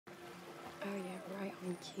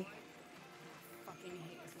Thank you. Fucking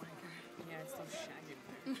hate this wanker. Yeah, it's so shaggy.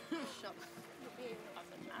 Shut up. You're being a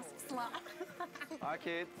mask slut. Hi,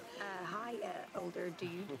 kid. Hi, older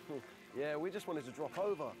dude. Yeah, we just wanted to drop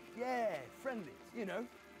over. Yeah, friendly, you know.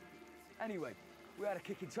 Anyway, we had a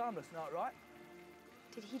kicking time last night, right?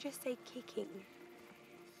 Did he just say kicking?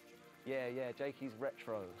 Yeah, Jakey's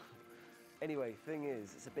retro. Anyway, thing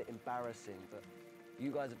is, it's a bit embarrassing, but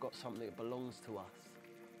you guys have got something that belongs to us.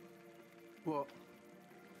 What?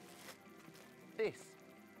 This.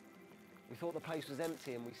 We thought the place was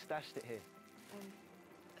empty and we stashed it here.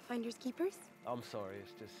 Finders keepers? I'm sorry,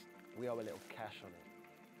 it's just, we owe a little cash on it.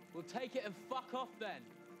 We'll take it and fuck off then.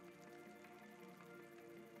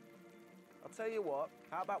 I'll tell you what,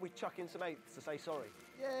 how about we chuck in some eighths to say sorry?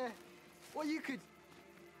 Yeah, well, you could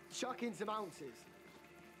chuck in some ounces.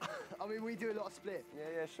 I mean, we do a lot of split.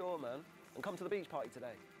 Yeah, sure, man. And come to the beach party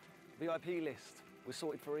today. VIP list, we're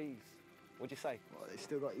sorted for ease. What'd you say? Well, they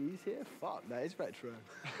still got ease here? Fuck, that is retro.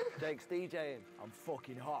 Jake's DJing. I'm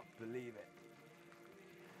fucking hot, believe it.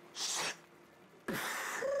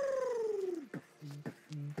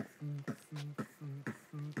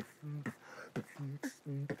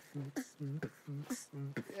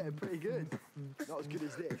 Yeah, pretty good. Not as good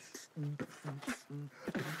as this.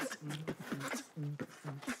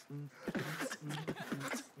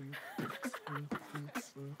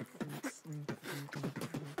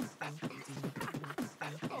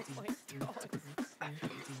 Oh my God.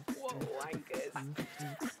 Whoa, wankers.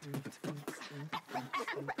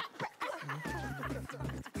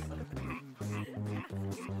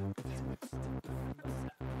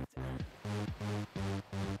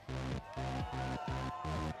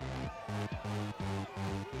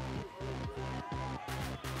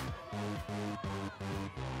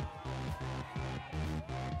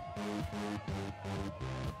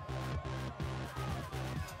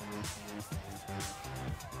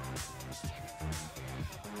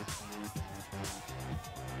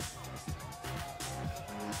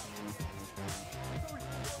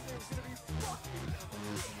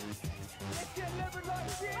 Let's get levered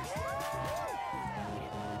like this!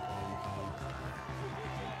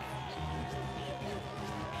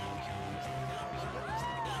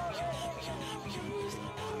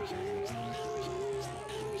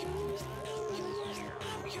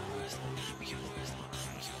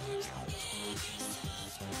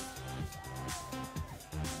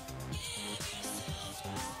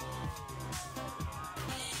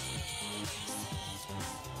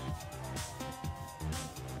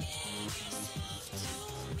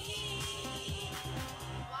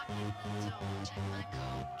 Check my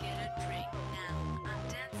code, get a drink now. I'm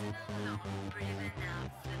dancing alone, breathing out,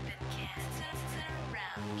 flipping cans. Sit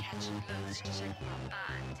around, catching looks, check my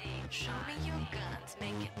body. Show me your guns,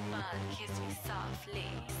 make it fun. Kiss me softly,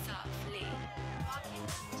 softly. Walking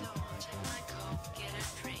the door, check my code, get a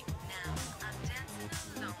drink now. I'm dancing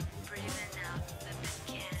alone, breathing out, flipping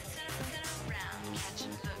cans. Sit around,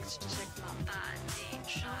 catching looks, check my body.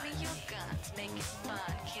 Show me your guns, make it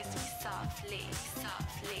fun. Kiss me softly,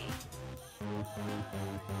 softly.